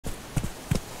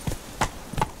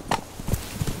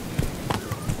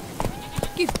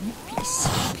Forgive me, please,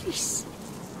 please.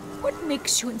 What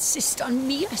makes you insist on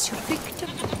me as your victim?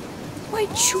 Why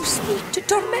choose me to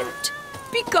torment?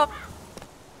 Speak up.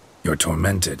 You're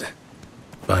tormented.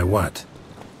 By what?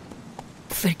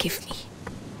 Forgive me,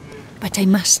 but I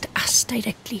must ask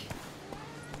directly.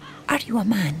 Are you a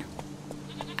man?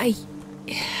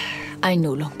 I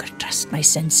no longer trust my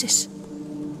senses.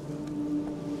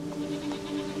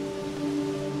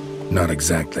 Not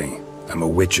exactly. I'm a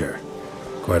witcher.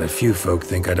 Quite a few folk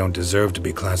think I don't deserve to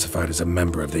be classified as a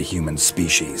member of the human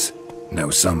species. Know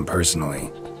some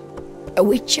personally. A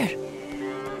witcher?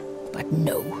 But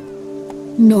no.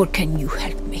 Nor can you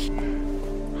help me.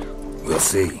 We'll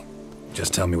see.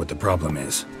 Just tell me what the problem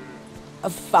is. A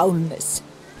foulness,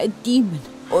 a demon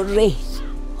or wraith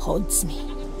haunts me,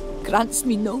 grants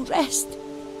me no rest.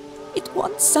 It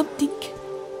wants something.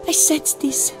 I sense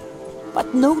this,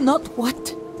 but know not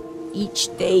what.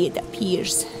 Each day it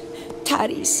appears,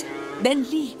 tarries, then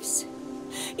leaves.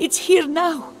 It's here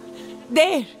now,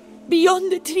 there,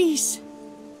 beyond the trees.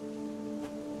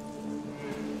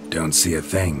 Don't see a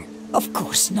thing. Of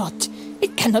course not.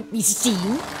 It cannot be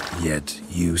seen. Yet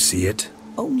you see it?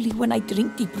 Only when I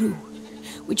drink the brew,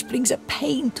 which brings a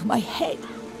pain to my head,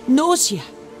 nausea.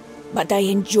 But I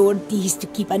endured these to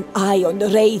keep an eye on the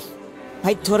wraith,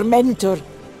 my tormentor.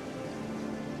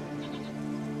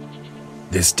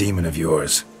 This demon of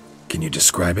yours, can you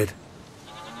describe it?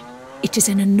 It is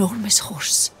an enormous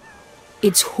horse,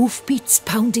 its hoofbeats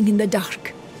pounding in the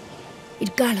dark.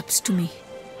 It gallops to me,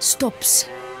 stops,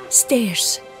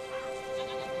 stares,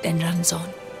 then runs on.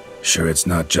 Sure it's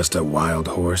not just a wild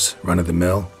horse,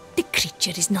 run-of-the-mill? The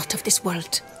creature is not of this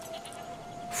world.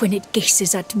 When it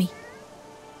gazes at me,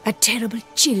 a terrible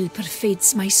chill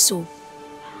pervades my soul.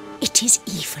 It is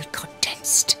evil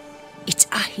condensed, its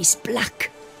eyes black,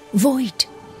 void.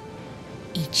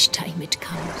 Each time it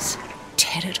comes,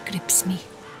 terror grips me.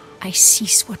 I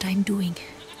cease what I'm doing,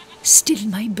 still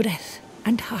my breath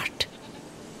and heart.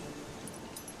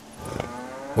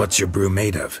 What's your brew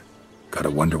made of? Gotta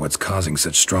wonder what's causing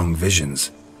such strong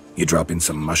visions. You drop in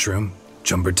some mushroom,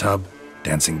 jumper tub,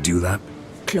 dancing dewlap?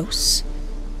 Close.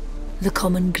 The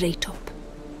common grey top.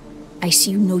 I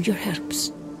see you know your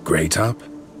herbs. Grey top?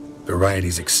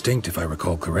 Variety's extinct if I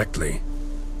recall correctly.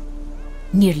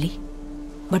 Nearly,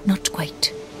 but not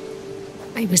quite.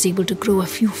 I was able to grow a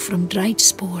few from dried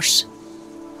spores.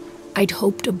 I'd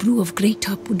hoped a brew of grey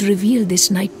top would reveal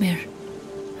this nightmare.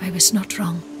 I was not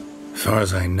wrong. Far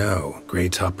as I know, grey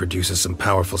top produces some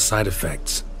powerful side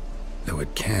effects. Though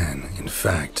it can, in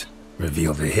fact,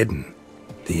 reveal the hidden,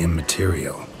 the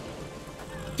immaterial.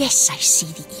 Yes, I see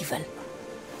the evil.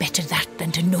 Better that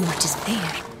than to know it is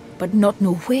there, but not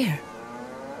know where.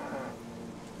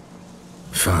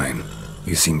 Fine.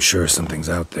 You seem sure something's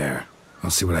out there. I'll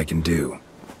see what I can do.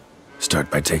 Start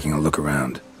by taking a look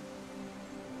around.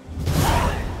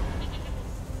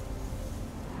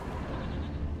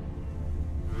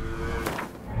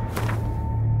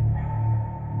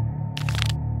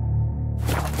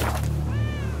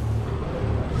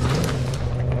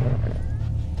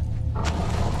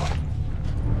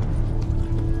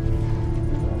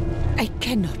 I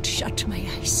cannot shut my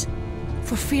eyes,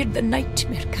 for fear the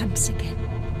nightmare comes again.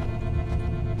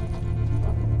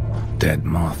 Dead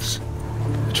moths.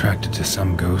 Attracted to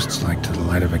some ghosts like to the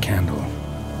light of a candle.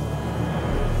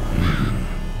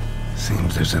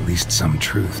 Seems there's at least some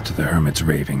truth to the hermit's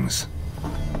ravings.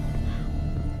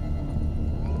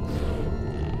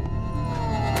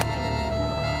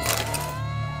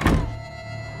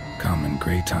 Common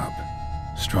grey top.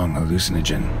 Strong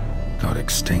hallucinogen. Thought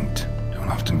extinct. Don't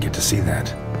often get to see that.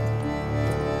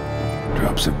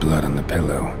 Drops of blood on the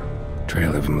pillow.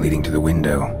 Trail of him leading to the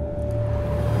window.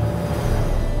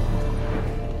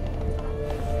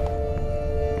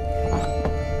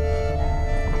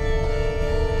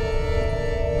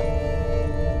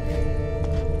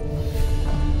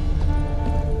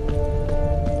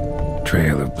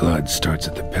 Trail of blood starts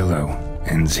at the pillow,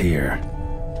 ends here.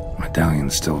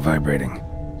 Medallion's still vibrating.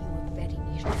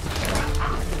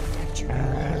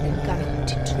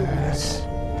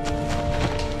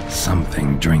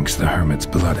 Something drinks the hermit's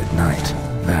blood at night.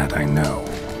 That I know.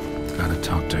 Gotta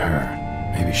talk to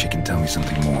her. Maybe she can tell me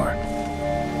something more.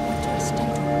 What must I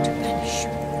do to banish you?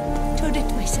 To rid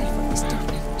myself of this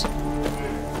torment?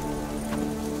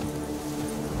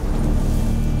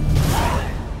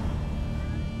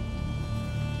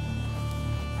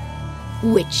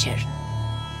 Witcher.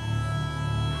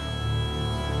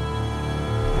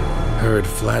 Heard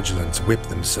flagellants whip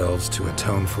themselves to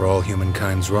atone for all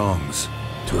humankind's wrongs.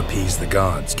 To appease the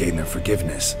gods, gain their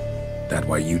forgiveness. That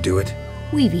why you do it?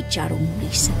 We've each our own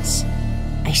reasons.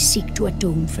 I seek to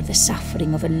atone for the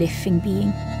suffering of a living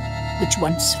being, which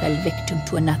once fell victim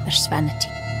to another's vanity.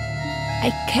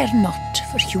 I care not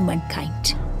for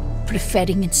humankind,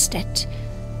 preferring instead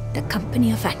the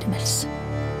company of animals.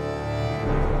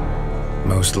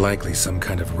 Most likely some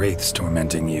kind of wraiths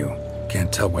tormenting you.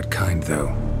 Can't tell what kind,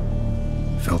 though.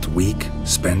 Felt weak,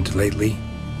 spent lately?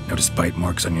 Notice bite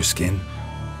marks on your skin?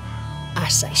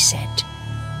 As I said,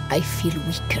 I feel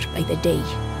weaker by the day.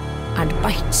 And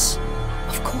bites,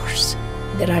 of course.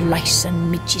 There are lice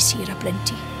and midges here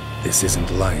aplenty. This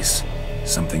isn't lice.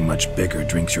 Something much bigger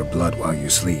drinks your blood while you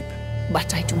sleep.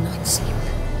 But I do not sleep.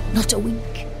 Not a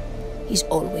wink. He's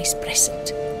always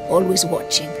present, always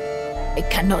watching. I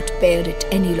cannot bear it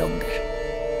any longer.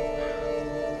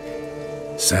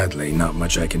 Sadly, not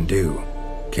much I can do.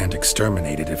 Can't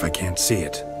exterminate it if I can't see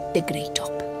it. The Grey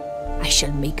Top. I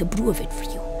shall make a brew of it for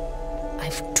you.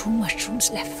 I've 2 mushrooms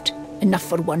left. Enough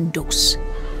for 1 dose.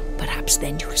 Perhaps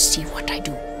then you'll see what I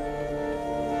do.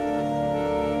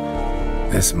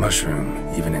 This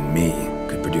mushroom, even in me,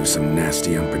 could produce some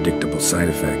nasty, unpredictable side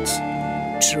effects.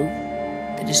 True.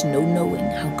 There is no knowing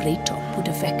how Grey Top would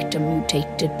affect a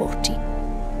mutated body.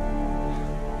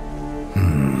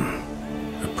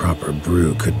 A proper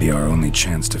brew could be our only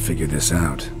chance to figure this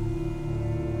out.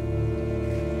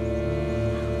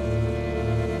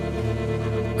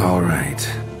 All right.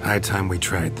 High time we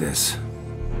tried this.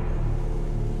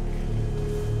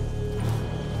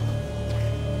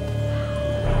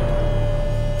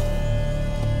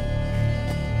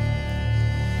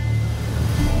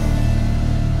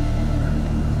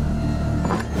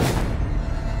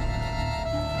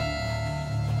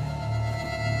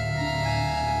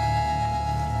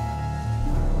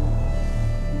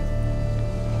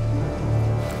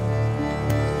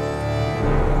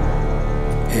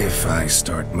 If I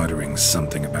start muttering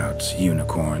something about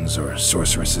unicorns or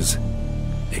sorceresses,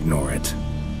 ignore it.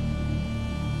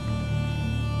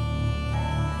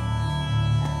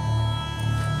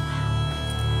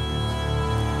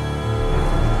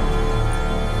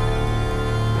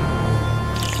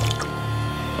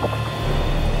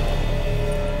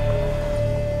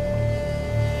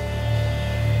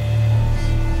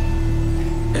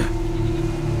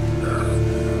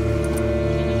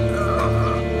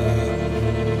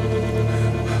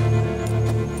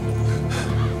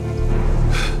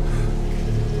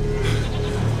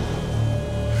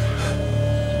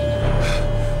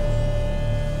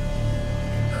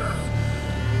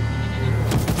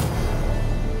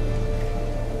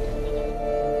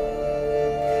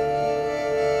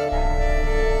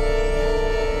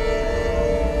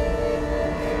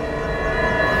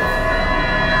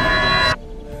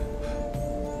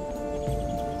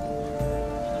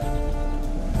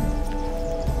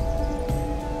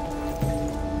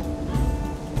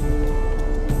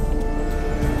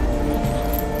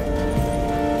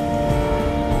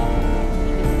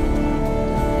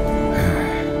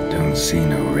 See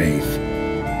no wraith.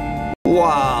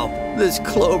 Wow, this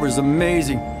clover's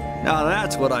amazing. Now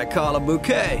that's what I call a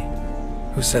bouquet.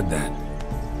 Who said that?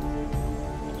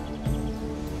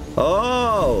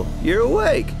 Oh, you're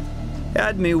awake.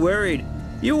 Had me worried.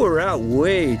 You were out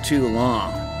way too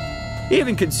long.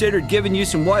 Even considered giving you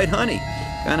some white honey.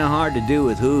 Kinda hard to do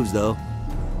with hooves, though.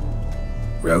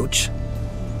 Roach?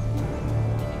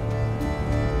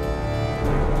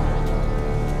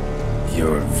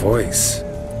 Your voice.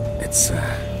 It's,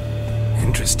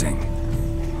 interesting.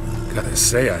 Gotta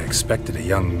say, I expected a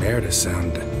young mare to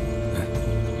sound,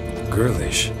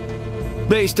 girlish.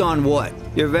 Based on what?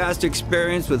 Your vast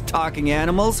experience with talking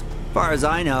animals? Far as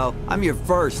I know, I'm your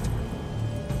first.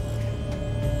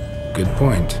 Good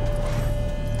point.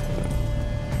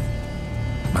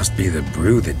 Must be the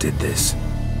brew that did this.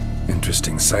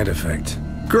 Interesting side effect.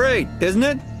 Great, isn't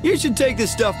it? You should take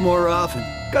this stuff more often.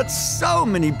 Got so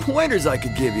many pointers I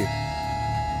could give you.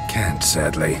 Can't,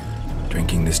 sadly.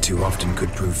 Drinking this too often could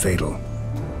prove fatal.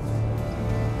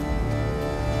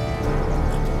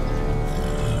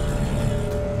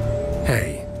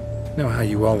 Hey, know how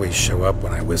you always show up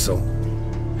when I whistle?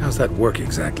 How's that work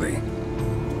exactly?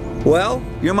 Well,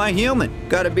 you're my human.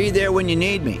 Gotta be there when you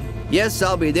need me. Yes,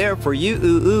 I'll be there for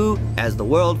you as the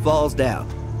world falls down.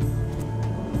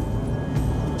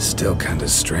 Still kinda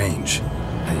strange.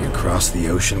 How you cross the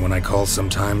ocean when I call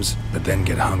sometimes, but then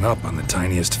get hung up on the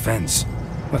tiniest fence.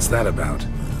 What's that about?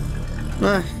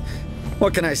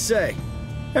 What can I say?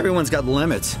 Everyone's got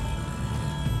limits.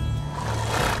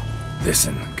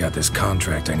 Listen, got this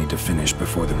contract I need to finish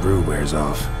before the brew wears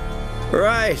off.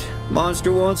 Right.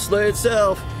 Monster won't slay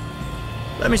itself.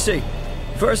 Let me see.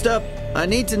 First up, I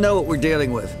need to know what we're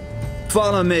dealing with.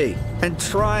 Follow me, and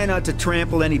try not to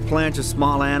trample any plants or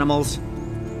small animals.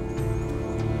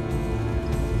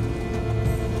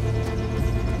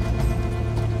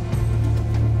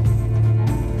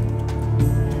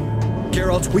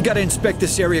 Geralt, we gotta inspect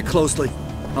this area closely.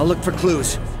 I'll look for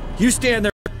clues. You stand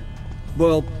there.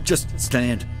 Well, just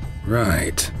stand.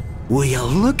 Right. Will you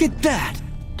look at that?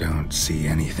 Don't see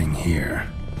anything here.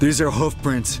 These are hoof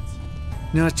prints.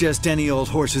 Not just any old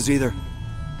horses either.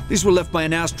 These were left by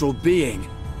an astral being.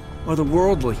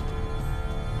 Otherworldly.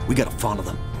 We gotta follow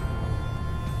them.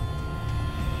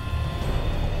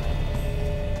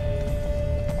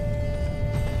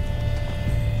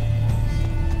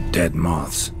 Dead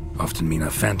moths often mean a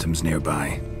phantom's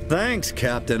nearby. Thanks,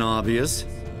 Captain Obvious.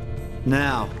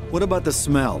 Now, what about the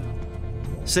smell?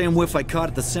 Same whiff I caught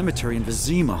at the cemetery in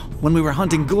Vizima when we were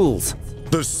hunting ghouls.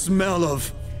 The smell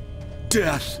of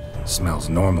death. Smells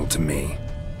normal to me.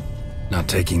 Not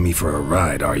taking me for a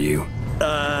ride, are you?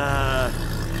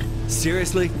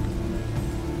 Seriously?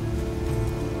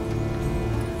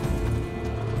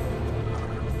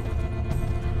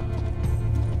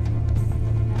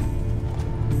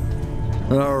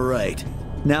 All right.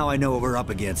 Now I know what we're up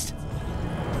against.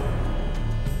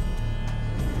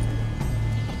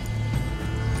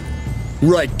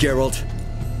 Right, Geralt.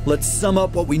 Let's sum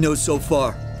up what we know so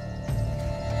far.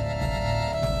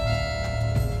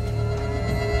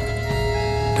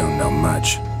 Don't know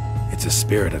much. It's a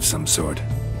spirit of some sort.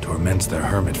 Torments the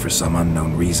hermit for some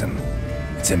unknown reason.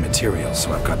 It's immaterial,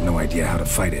 so I've got no idea how to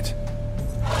fight it.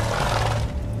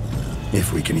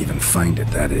 If we can even find it,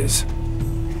 that is.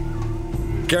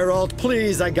 Geralt,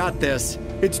 please, I got this.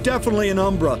 It's definitely an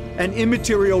Umbra, an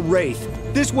immaterial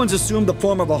wraith. This one's assumed the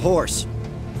form of a horse.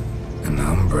 An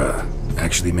Umbra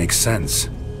actually makes sense.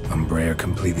 Umbrae are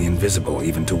completely invisible,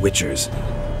 even to Witchers.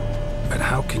 But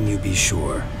how can you be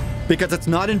sure? Because it's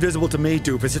not invisible to me,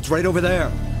 Doofus. It's right over there.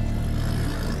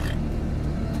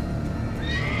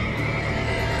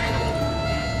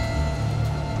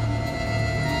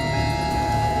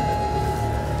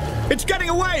 It's getting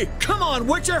away! Come on,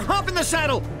 Witcher! Hop in the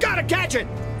saddle! Gotta catch it!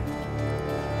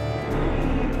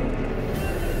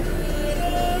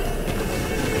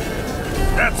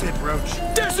 That's it, Roach.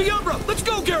 There's the Umbra! Let's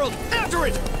go, Geralt! After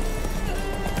it!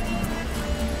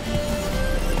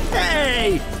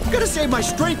 Hey! Gotta save my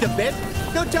strength a bit.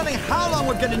 No telling how long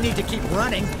we're gonna need to keep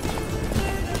running.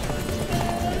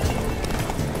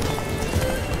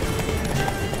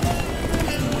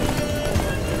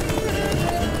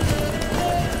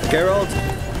 Geralt,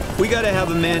 we gotta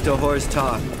have a man-to-horse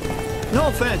talk. No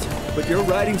offense, but your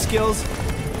riding skills,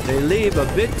 they leave a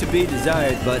bit to be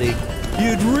desired, buddy.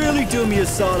 You'd really do me a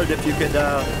solid if you could,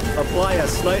 apply a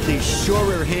slightly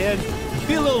surer hand.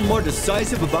 Be a little more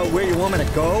decisive about where you want me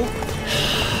to go.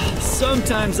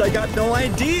 Sometimes I got no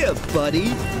idea, buddy.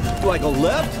 Do I go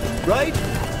left, right,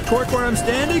 torque where I'm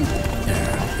standing?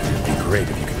 Yeah, it'd be great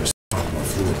if you could respond more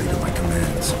fluidly to my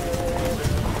commands.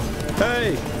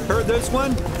 Hey, heard this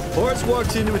one? Horse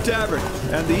walks into a tavern,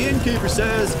 and the innkeeper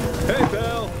says, "Hey,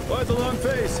 pal, why's the long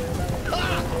face?"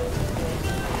 Ah!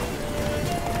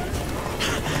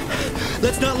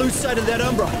 Let's not lose sight of that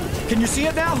Umbra. Can you see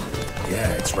it now?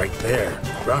 Yeah, it's right there.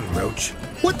 Run, Roach.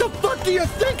 What the fuck do you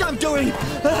think I'm doing?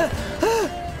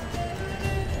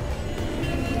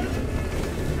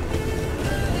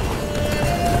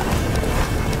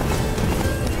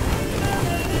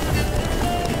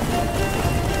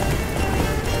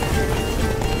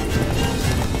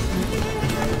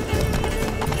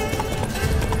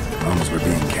 Long as we're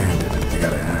being candid, I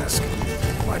gotta ask.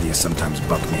 Why do you sometimes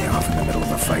buck me off in the middle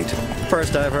of a fight?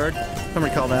 First I've heard. Don't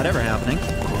recall that ever happening.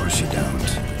 Of course you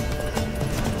don't.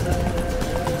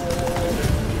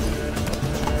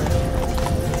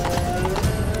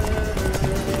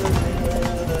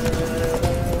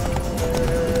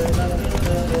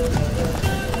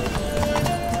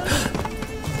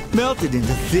 Melted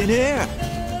into thin air.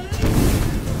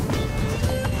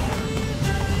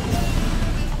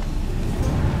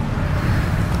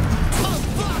 Oh,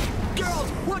 fuck! Geralt,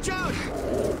 watch out!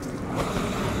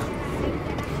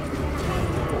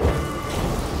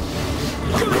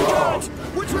 Good God!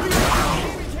 Which one are you?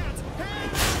 Cats!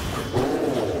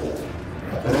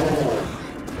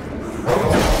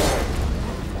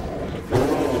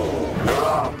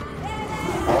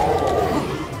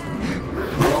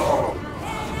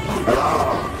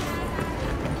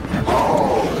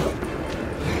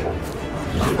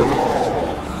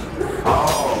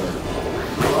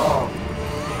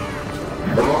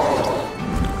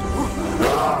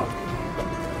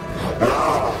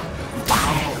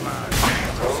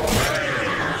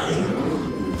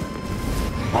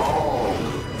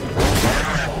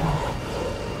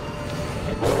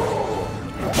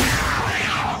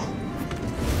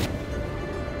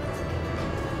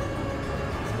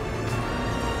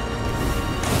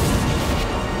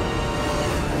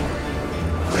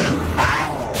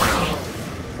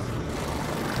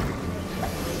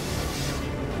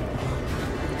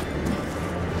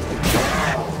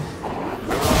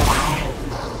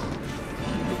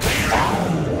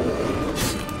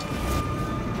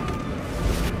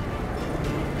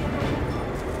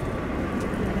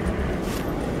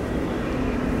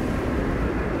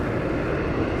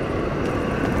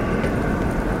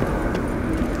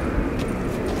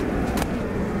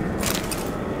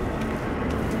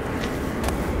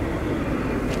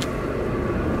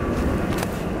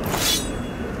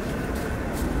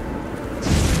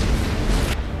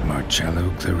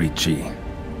 Clerici,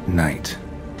 knight.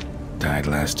 Died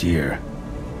last year.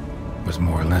 Was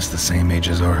more or less the same age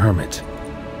as our hermit.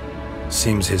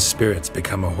 Seems his spirit's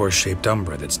become a horse-shaped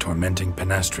umbra that's tormenting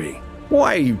Penastri.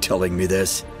 Why are you telling me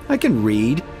this? I can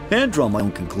read and draw my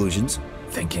own conclusions.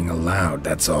 Thinking aloud,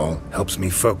 that's all. Helps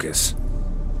me focus.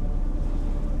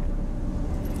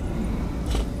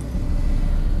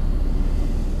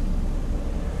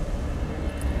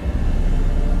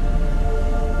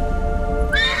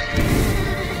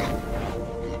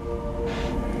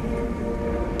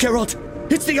 Geralt,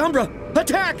 it's the Umbra!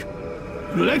 Attack!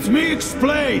 Let me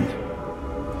explain!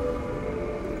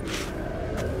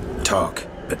 Talk,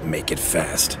 but make it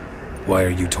fast. Why are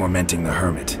you tormenting the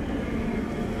hermit?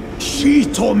 She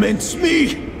torments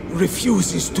me,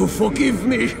 refuses to forgive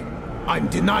me. I'm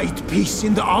denied peace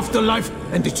in the afterlife,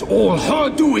 and it's all her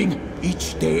doing.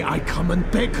 Each day I come and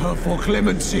beg her for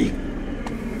clemency.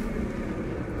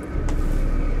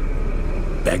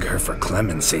 Beg her for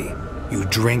clemency? You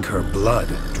drink her blood,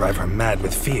 drive her mad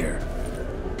with fear.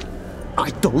 I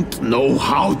don't know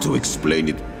how to explain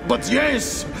it, but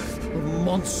yes, a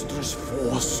monstrous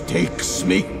force takes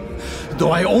me.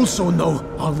 Though I also know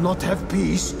I'll not have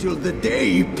peace till the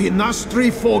day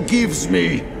Penastri forgives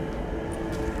me.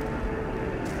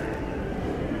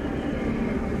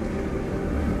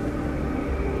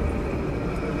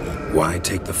 Why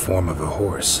take the form of a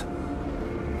horse?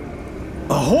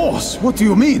 A horse? What do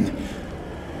you mean?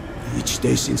 Each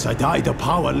day since I died, a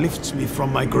power lifts me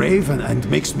from my grave and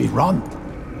makes me run.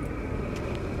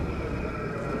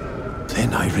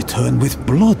 Then I return with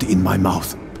blood in my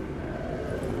mouth.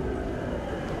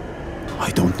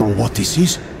 I don't know what this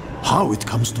is, how it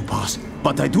comes to pass,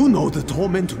 but I do know the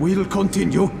torment will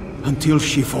continue until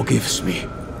she forgives me.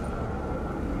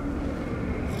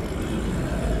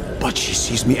 But she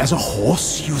sees me as a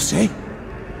horse, you say?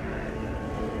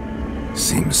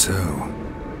 Seems so.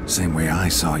 Same way I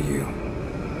saw you.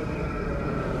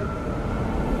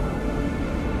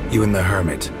 You and the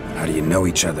hermit, how do you know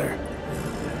each other?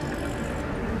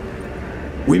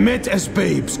 We met as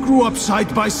babes, grew up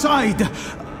side by side.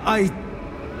 I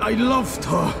loved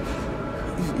her.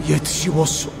 Yet she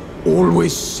was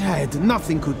always sad.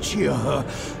 Nothing could cheer her.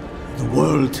 The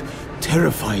world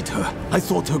terrified her. I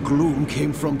thought her gloom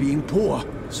came from being poor.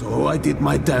 So I did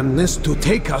my damnedest to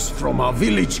take us from our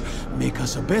village, make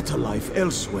us a better life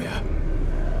elsewhere.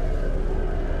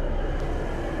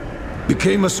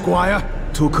 Became a squire,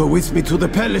 took her with me to the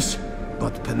palace.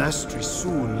 But Penastri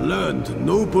soon learned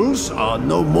nobles are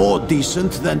no more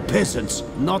decent than peasants,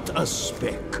 not a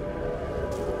speck.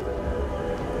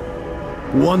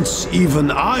 Once even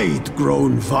I'd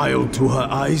grown vile to her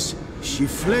eyes, she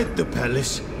fled the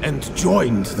palace and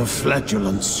joined the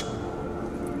flagellants.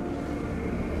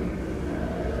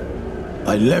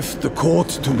 I left the court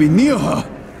to be near her,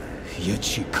 yet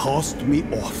she cast me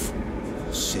off.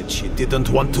 Said she didn't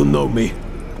want to know me.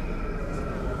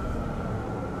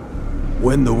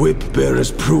 When the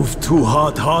whip-bearers proved too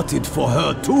hard-hearted for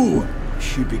her too,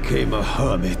 she became a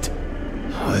hermit.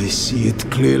 I see it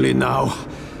clearly now,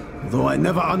 though I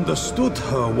never understood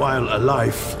her while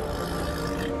alive.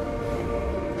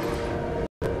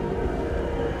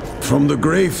 From the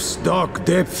grave's dark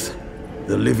depth,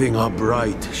 the living are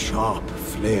bright, sharp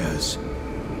flares.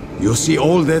 You see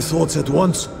all their thoughts at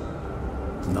once?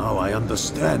 Now I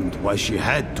understand why she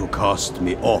had to cast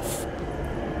me off.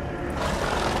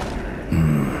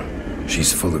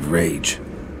 She's full of rage.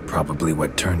 Probably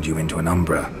what turned you into an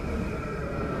Umbra.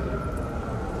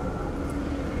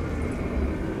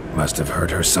 Must have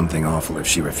hurt her something awful if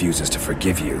she refuses to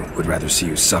forgive you, would rather see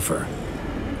you suffer.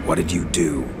 What did you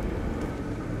do?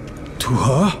 To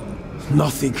her?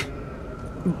 Nothing.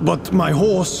 But my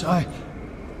horse, I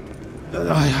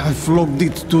flogged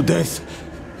it to death.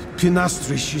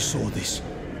 Penastri, she saw this.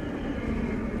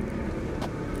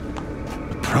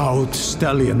 A proud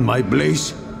stallion, my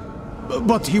Blaze.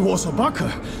 But he was a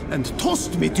bucker, and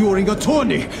tossed me during a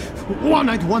tourney. One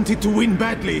I'd wanted to win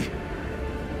badly.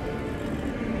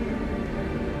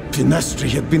 Penastri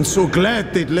had been so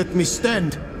glad they'd let me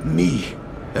stand. Me,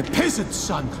 a peasant's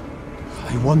son.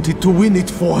 I wanted to win it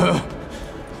for her.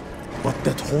 But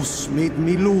that horse made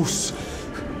me loose.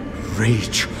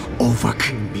 Rage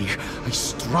overcame me. I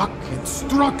struck and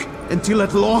struck until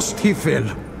at last he fell.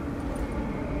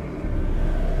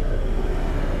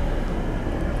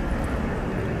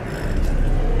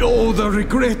 Oh, the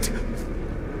regret!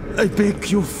 I beg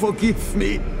you, forgive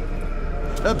me.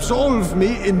 Absolve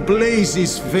me in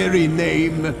Blaze's very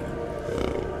name.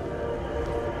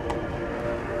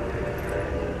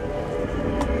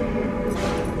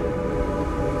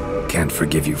 Can't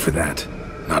forgive you for that.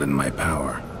 Not in my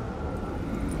power.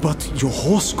 But your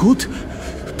horse could?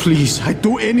 Please, I'd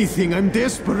do anything. I'm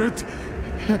desperate.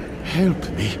 Help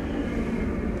me.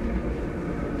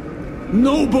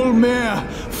 Noble Mare,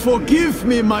 forgive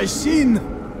me my sin.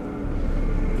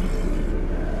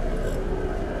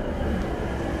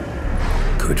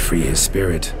 Could free his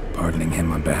spirit, pardoning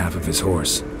him on behalf of his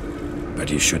horse.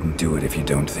 But you shouldn't do it if you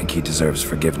don't think he deserves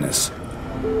forgiveness.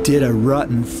 Did a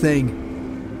rotten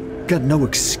thing. Got no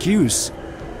excuse.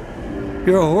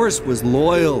 Your horse was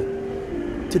loyal.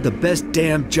 Did the best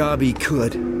damn job he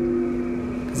could.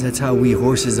 'Cause that's how we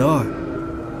horses are.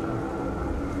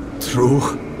 True.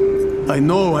 I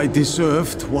know I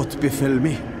deserved what befell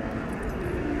me.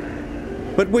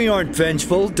 But we aren't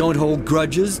vengeful, don't hold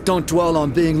grudges, don't dwell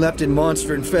on being left in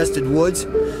monster-infested woods.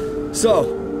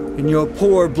 So, in your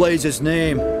poor Blaze's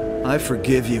name, I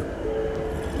forgive you.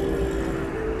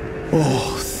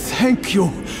 Oh, thank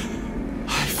you.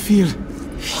 I feel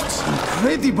it's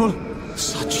incredible.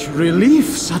 Such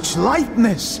relief, such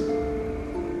lightness.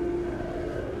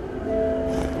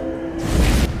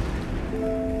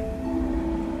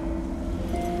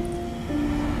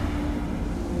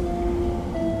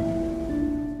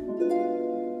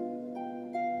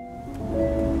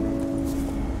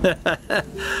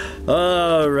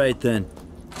 All right then.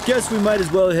 Guess we might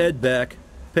as well head back.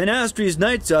 Penastri's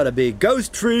nights ought to be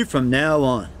ghost-free from now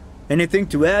on. Anything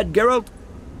to add, Geralt?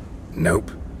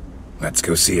 Nope. Let's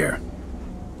go see her.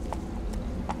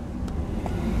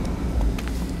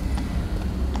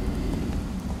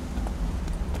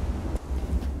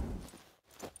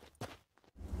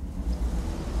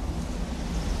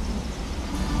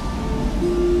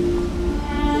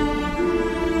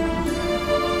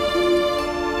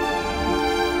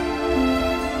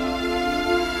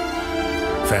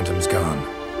 Phantom's gone.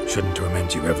 Shouldn't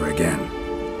torment you ever again.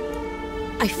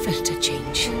 I felt a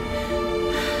change.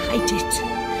 I did.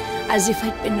 As if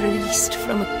I'd been released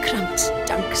from a cramped,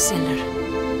 dark cellar.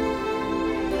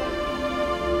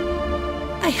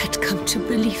 I had come to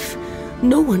believe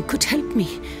no one could help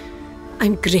me.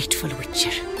 I'm grateful,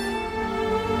 Witcher.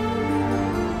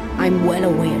 I'm well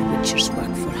aware Witchers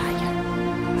work for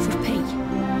hire, for pay.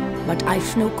 But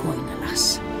I've no coin,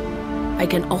 alas. I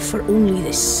can offer only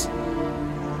this.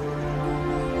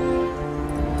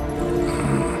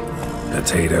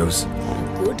 Potatoes.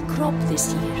 A good crop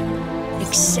this year.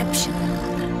 Exceptional.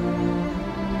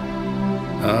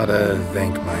 Ought to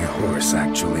thank my horse,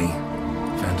 actually.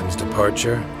 Phantom's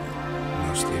departure,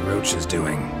 mostly Roach's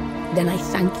doing. Then I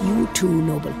thank you too,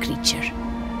 noble creature.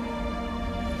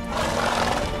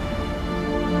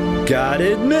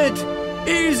 Gotta admit,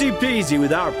 easy peasy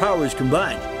with our powers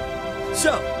combined.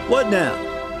 So, what now?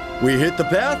 We hit the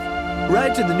path?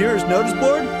 Right to the nearest notice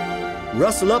board?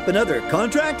 Rustle up another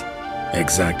contract?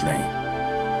 Exactly.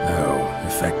 Oh,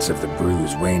 effects of the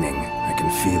bruise waning. I can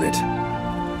feel it.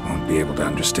 Won't be able to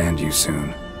understand you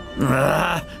soon.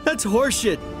 Ah, that's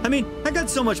horseshit. I mean, I got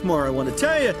so much more I want to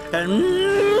tell you, and...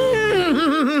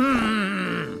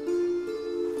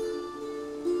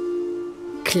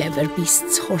 Clever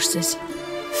beasts, horses.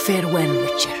 Farewell,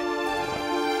 Witcher.